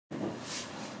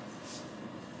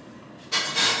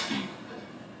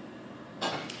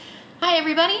Hi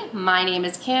everybody, my name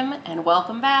is Kim and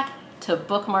welcome back to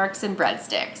Bookmarks and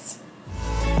Breadsticks.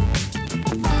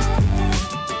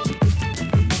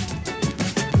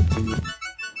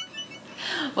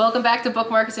 Welcome back to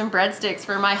Bookmarks and Breadsticks,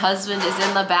 where my husband is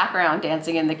in the background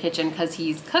dancing in the kitchen because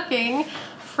he's cooking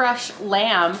fresh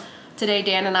lamb. Today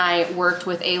Dan and I worked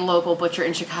with a local butcher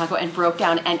in Chicago and broke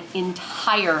down an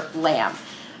entire lamb,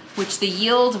 which the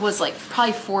yield was like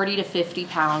probably 40 to 50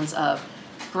 pounds of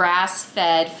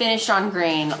grass-fed, finished on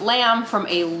grain lamb from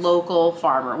a local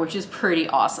farmer, which is pretty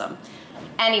awesome.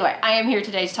 Anyway, I am here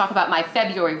today to talk about my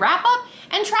February wrap-up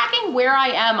and tracking where I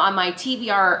am on my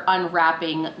TBR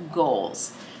unwrapping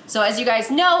goals. So as you guys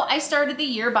know, I started the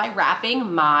year by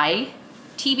wrapping my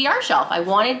TBR shelf. I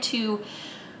wanted to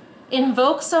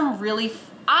invoke some really,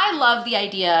 I love the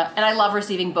idea and I love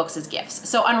receiving books as gifts.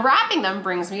 So unwrapping them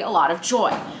brings me a lot of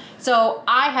joy. So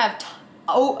I have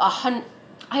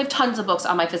tons of books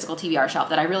on my physical TBR shelf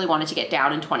that I really wanted to get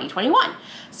down in 2021.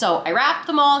 So I wrapped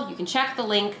them all. You can check the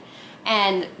link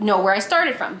and know where I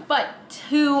started from. But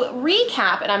to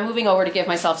recap, and I'm moving over to give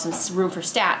myself some room for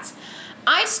stats,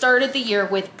 I started the year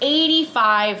with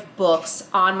 85 books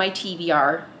on my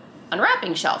TBR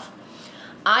unwrapping shelf.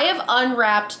 I have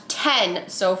unwrapped 10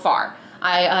 so far.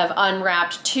 I have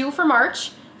unwrapped 2 for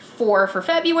March, 4 for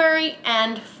February,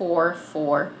 and 4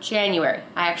 for January.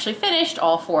 I actually finished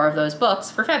all 4 of those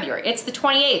books for February. It's the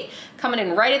 28th, coming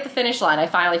in right at the finish line. I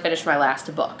finally finished my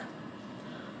last book.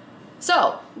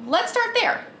 So let's start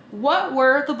there. What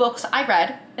were the books I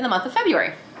read in the month of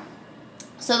February?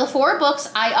 So the 4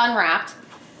 books I unwrapped: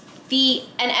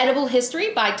 An Edible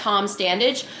History by Tom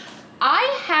Standage.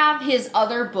 I have his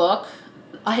other book,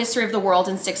 A History of the World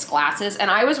in 6 Glasses, and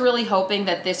I was really hoping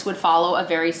that this would follow a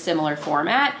very similar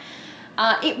format.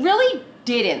 It really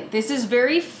didn't. This is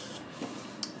very,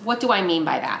 what do I mean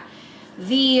by that?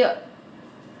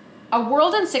 A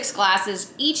World in 6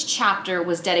 Glasses, each chapter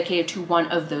was dedicated to one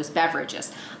of those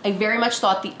beverages. I very much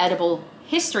thought The Edible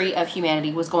History of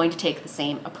Humanity was going to take the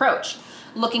same approach.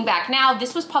 Looking back now,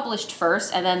 this was published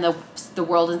first, and then the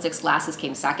World in 6 Glasses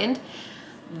came second.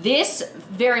 This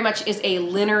very much is a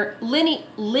linear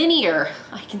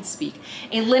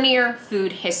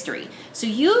food history. So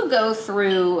you go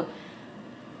through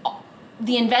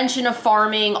the invention of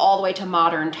farming all the way to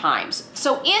modern times.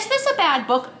 So is this a bad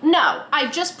book? No, I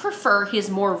just prefer his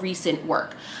more recent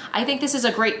work. I think this is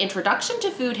a great introduction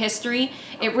to food history.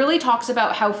 It really talks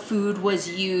about how food was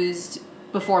used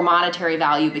before monetary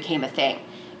value became a thing.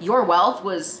 Your wealth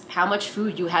was how much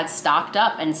food you had stocked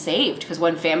up and saved, because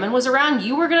when famine was around,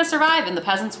 you were gonna survive and the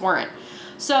peasants weren't.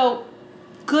 So,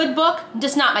 good book,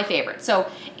 just not my favorite.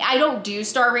 So, I don't do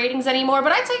star ratings anymore,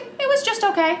 but I'd say it was just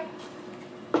okay.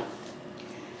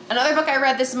 Another book I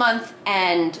read this month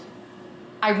and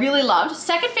I really loved,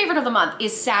 second favorite of the month,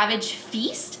 is Savage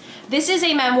Feast. This is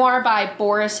a memoir by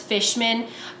Boris Fishman,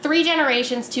 3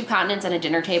 Generations, 2 Continents, and a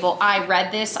Dinner Table. I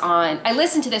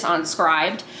listened to this on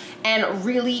Scribed and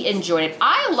really enjoyed it.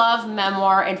 I love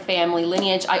memoir and family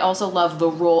lineage. I also love the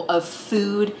role of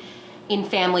food in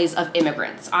families of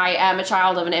immigrants. I am a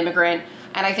child of an immigrant,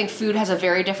 and I think food has a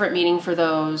very different meaning for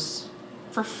those,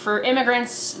 for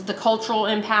immigrants, the cultural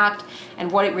impact,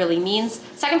 and what it really means.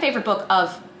 Second favorite book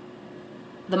of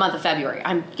the month of February.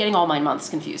 I'm getting all my months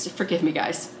confused. Forgive me,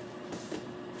 guys.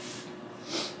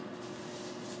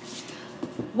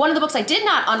 One of the books I did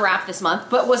not unwrap this month,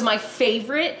 but was my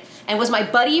favorite and was my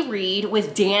buddy read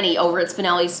with Danny over at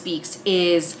Spinelli Speaks,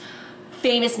 is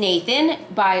Famous Nathan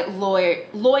by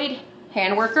Lloyd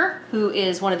Handwerker, who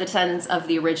is one of the descendants of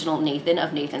the original Nathan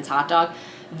of Nathan's Hot Dog.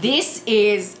 This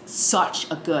is such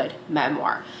a good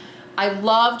memoir. I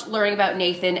loved learning about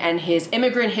Nathan and his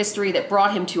immigrant history that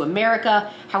brought him to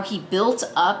America, how he built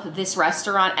up this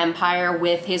restaurant empire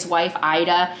with his wife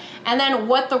Ida, and then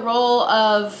what the role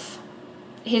of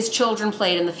his children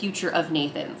played in the future of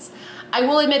Nathan's. I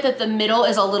will admit that the middle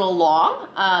is a little long,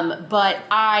 but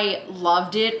I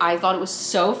loved it. I thought it was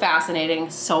so fascinating,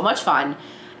 so much fun,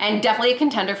 and definitely a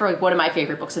contender for like one of my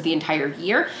favorite books of the entire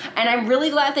year. And I'm really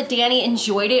glad that Danny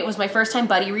enjoyed it. It was my first time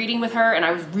buddy reading with her, and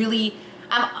I was really,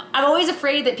 I'm always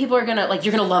afraid that people are gonna, like,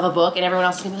 you're gonna love a book and everyone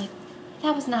else is gonna be like,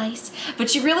 that was nice. But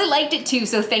she really liked it too,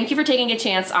 so thank you for taking a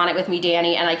chance on it with me,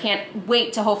 Danny, and I can't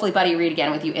wait to hopefully buddy read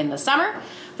again with you in the summer.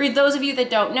 For those of you that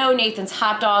don't know, Nathan's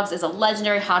Hot Dogs is a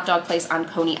legendary hot dog place on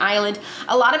Coney Island.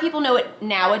 A lot of people know it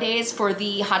nowadays for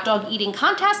the hot dog eating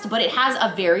contest, but it has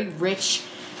a very rich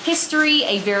history,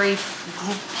 a very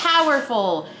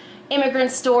powerful immigrant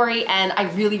story, and I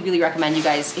really, really recommend you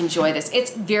guys enjoy this.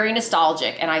 It's very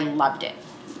nostalgic, and I loved it.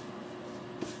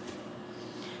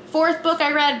 Fourth book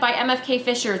I read by MFK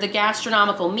Fisher, The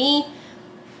Gastronomical Me.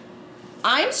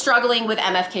 I'm struggling with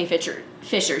MFK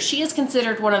Fisher. She is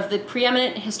considered one of the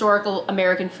preeminent historical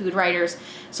American food writers,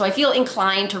 so I feel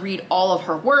inclined to read all of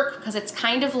her work because it's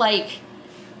kind of like,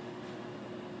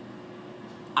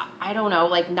 I don't know,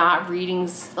 like not reading,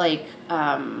 like,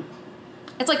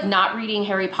 it's like not reading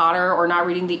Harry Potter or not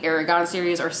reading the Aragon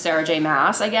series or Sarah J.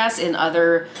 Maas, I guess, in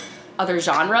other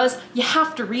genres. You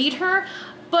have to read her,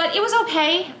 but it was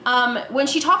okay. When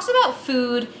she talks about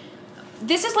food,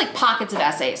 this is like pockets of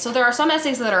essays. So there are some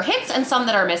essays that are hits and some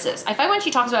that are misses. I find when she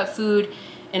talks about food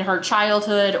in her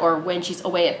childhood or when she's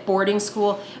away at boarding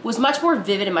school, it was much more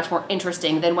vivid and much more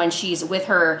interesting than when she's with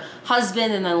her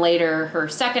husband and then later her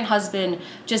second husband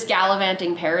just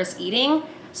gallivanting Paris eating.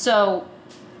 So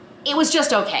it was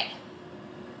just okay.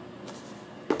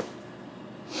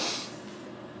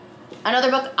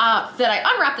 Another book that I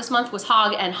unwrapped this month was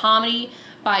Hog and Hominy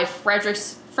by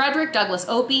Frederick Douglass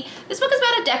Opie. This book is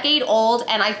about a decade old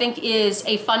and I think is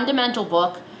a fundamental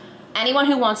book. Anyone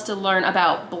who wants to learn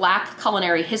about Black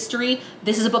culinary history,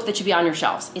 this is a book that should be on your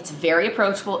shelves. It's very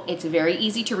approachable, it's very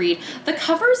easy to read. The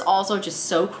cover is also just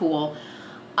so cool.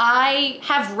 I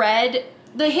have read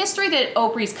the history that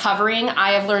Opie's covering,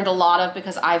 I have learned a lot of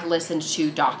because I've listened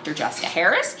to Dr. Jessica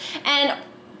Harris, and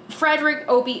Frederick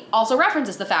Opie also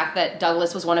references the fact that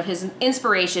Douglass was one of his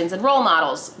inspirations and role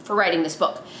models for writing this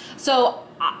book. So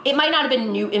it might not have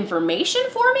been new information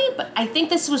for me, but I think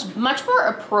this was much more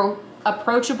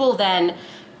approachable than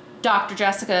Dr.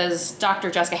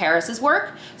 Jessica Harris's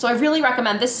work. So I really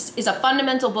recommend, this is a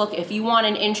fundamental book if you want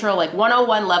an intro, like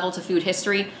 101 level to food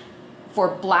history. For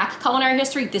Black culinary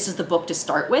history, this is the book to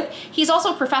start with. He's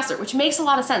also a professor, which makes a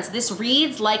lot of sense. This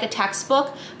reads like a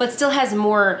textbook, but still has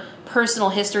more personal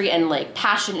history and like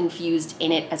passion infused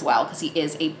in it as well, because he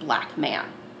is a Black man.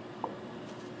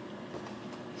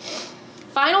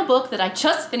 Final book that I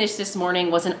just finished this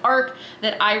morning was an ARC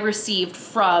that I received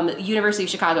from University of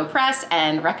Chicago Press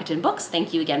and Rakuten Books.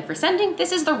 Thank you again for sending.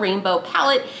 This is the Rainbow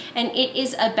Palette, and it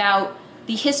is about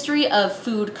the history of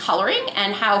food coloring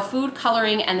and how food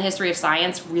coloring and the history of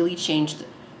science really changed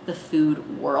the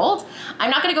food world.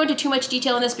 I'm not going to go into too much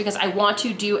detail in this because I want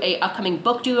to do upcoming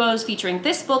book duos featuring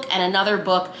this book and another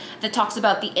book that talks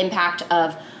about the impact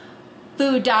of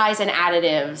food dyes and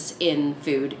additives in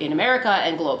food in America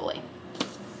and globally.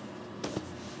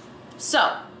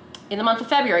 So, in the month of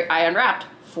February, I unwrapped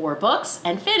 4 books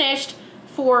and finished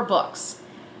 4 books.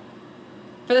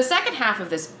 For the second half of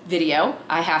this video,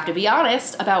 I have to be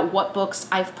honest about what books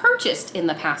I've purchased in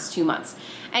the past 2 months.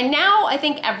 And now I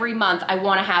think every month I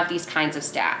want to have these kinds of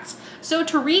stats. So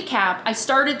to recap, I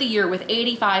started the year with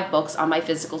 85 books on my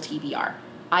physical TBR.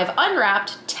 I've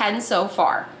unwrapped 10 so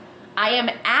far. I am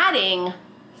adding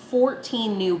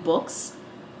 14 new books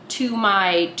to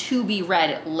my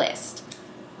to-be-read list.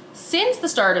 Since the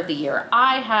start of the year,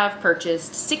 I have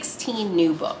purchased 16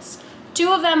 new books. 2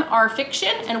 of them are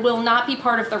fiction and will not be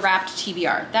part of the wrapped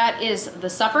TBR. That is The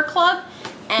Supper Club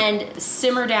and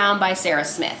Simmer Down by Sarah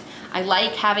Smith. I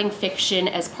like having fiction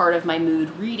as part of my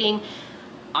mood reading.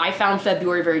 I found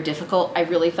February very difficult. I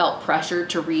really felt pressured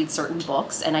to read certain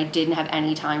books and I didn't have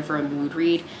any time for a mood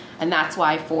read. And that's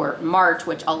why for March,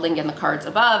 which I'll link in the cards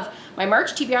above, my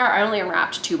March TBR, I only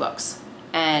unwrapped 2 books.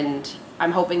 And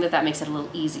I'm hoping that that makes it a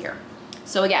little easier.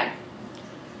 So again,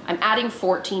 I'm adding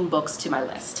 14 books to my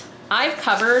list. I've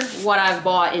covered what I've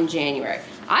bought in January.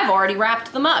 I've already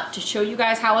wrapped them up to show you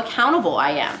guys how accountable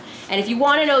I am. And if you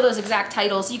want to know those exact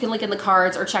titles, you can link in the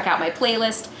cards or check out my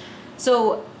playlist.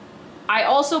 So I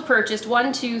also purchased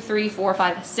 1, 2, 3, 4,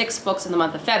 5, 6 books in the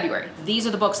month of February. These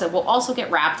are the books that will also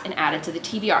get wrapped and added to the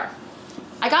TBR.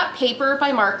 I got Paper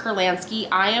by Mark Kurlansky.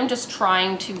 I am just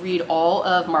trying to read all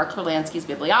of Mark Kurlansky's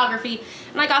bibliography,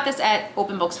 and I got this at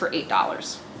Open Books for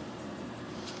 $8.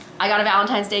 I got a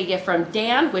Valentine's Day gift from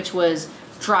Dan, which was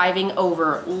Driving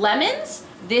Over Lemons.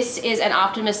 This is An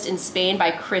Optimist in Spain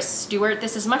by Chris Stewart.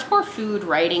 This is much more food,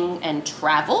 writing, and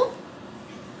travel.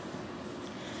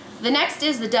 The next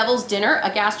is The Devil's Dinner,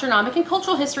 A Gastronomic and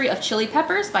Cultural History of Chili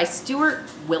Peppers by Stuart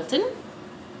Wilton.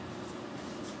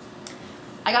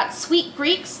 I got Sweet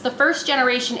Greeks, The First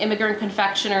Generation Immigrant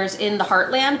Confectioners in the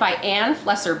Heartland by Anne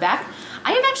Flesser-Beck.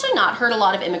 I have actually not heard a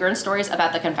lot of immigrant stories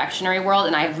about the confectionery world,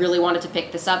 and I really wanted to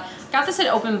pick this up. Got this at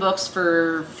Open Books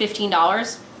for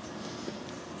 $15.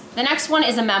 The next one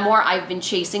is a memoir I've been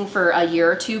chasing for a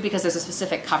year or two because there's a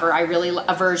specific cover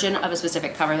a version of a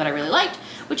specific cover that I really liked,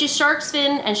 which is Shark's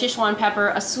Fin and Sichuan Pepper,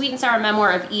 a sweet and sour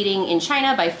memoir of eating in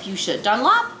China by Fuchsia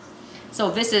Dunlop. So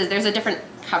there's a different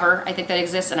cover I think that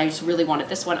exists, and I just really wanted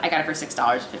this one. I got it for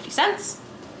 $6.50.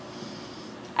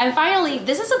 And finally,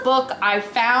 this is a book I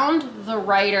found the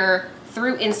writer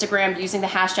through Instagram using the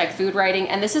hashtag food writing,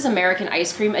 and this is American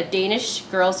Ice Cream, a Danish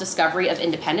girl's discovery of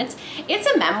independence. It's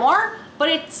a memoir, but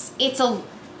it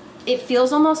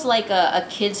feels almost like a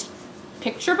kid's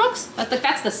picture books.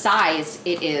 That's the size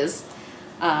it is.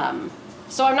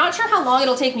 So I'm not sure how long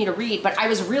it'll take me to read, but I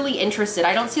was really interested.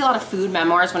 I don't see a lot of food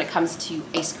memoirs when it comes to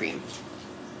ice cream.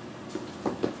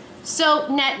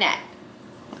 So net,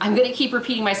 I'm gonna keep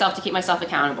repeating myself to keep myself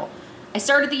accountable. I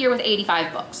started the year with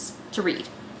 85 books to read.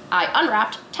 I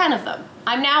unwrapped 10 of them.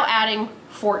 I'm now adding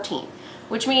 14,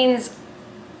 which means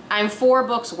I'm 4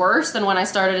 books worse than when I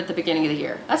started at the beginning of the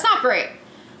year. That's not great,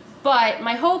 but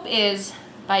my hope is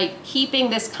by keeping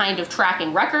this kind of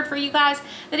tracking record for you guys,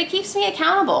 that it keeps me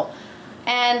accountable.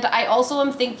 And I also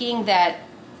am thinking that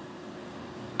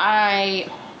I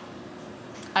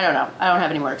don't know, I don't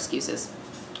have any more excuses.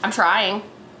 I'm trying.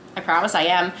 I promise I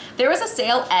am. There was a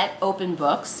sale at Open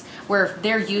Books where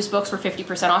their used books were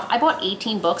 50% off. I bought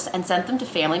 18 books and sent them to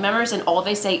family members, and all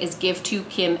they say is give to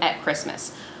Kim at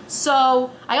Christmas.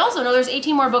 So I also know there's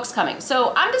 18 more books coming.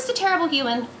 So I'm just a terrible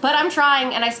human, but I'm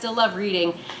trying and I still love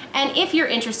reading. And if you're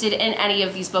interested in any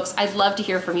of these books, I'd love to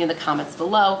hear from you in the comments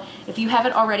below. If you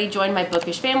haven't already joined my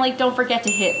bookish family, don't forget to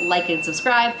hit like and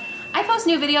subscribe. I post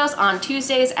new videos on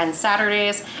Tuesdays and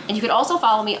Saturdays, and you can also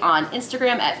follow me on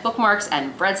Instagram at Bookmarks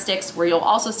and Breadsticks, where you'll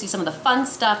also see some of the fun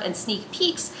stuff and sneak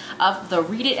peeks of the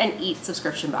Read It and Eat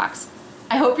subscription box.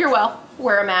 I hope you're well.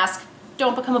 Wear a mask.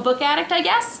 Don't become a book addict, I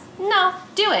guess? No,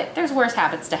 do it. There's worse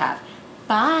habits to have.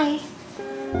 Bye.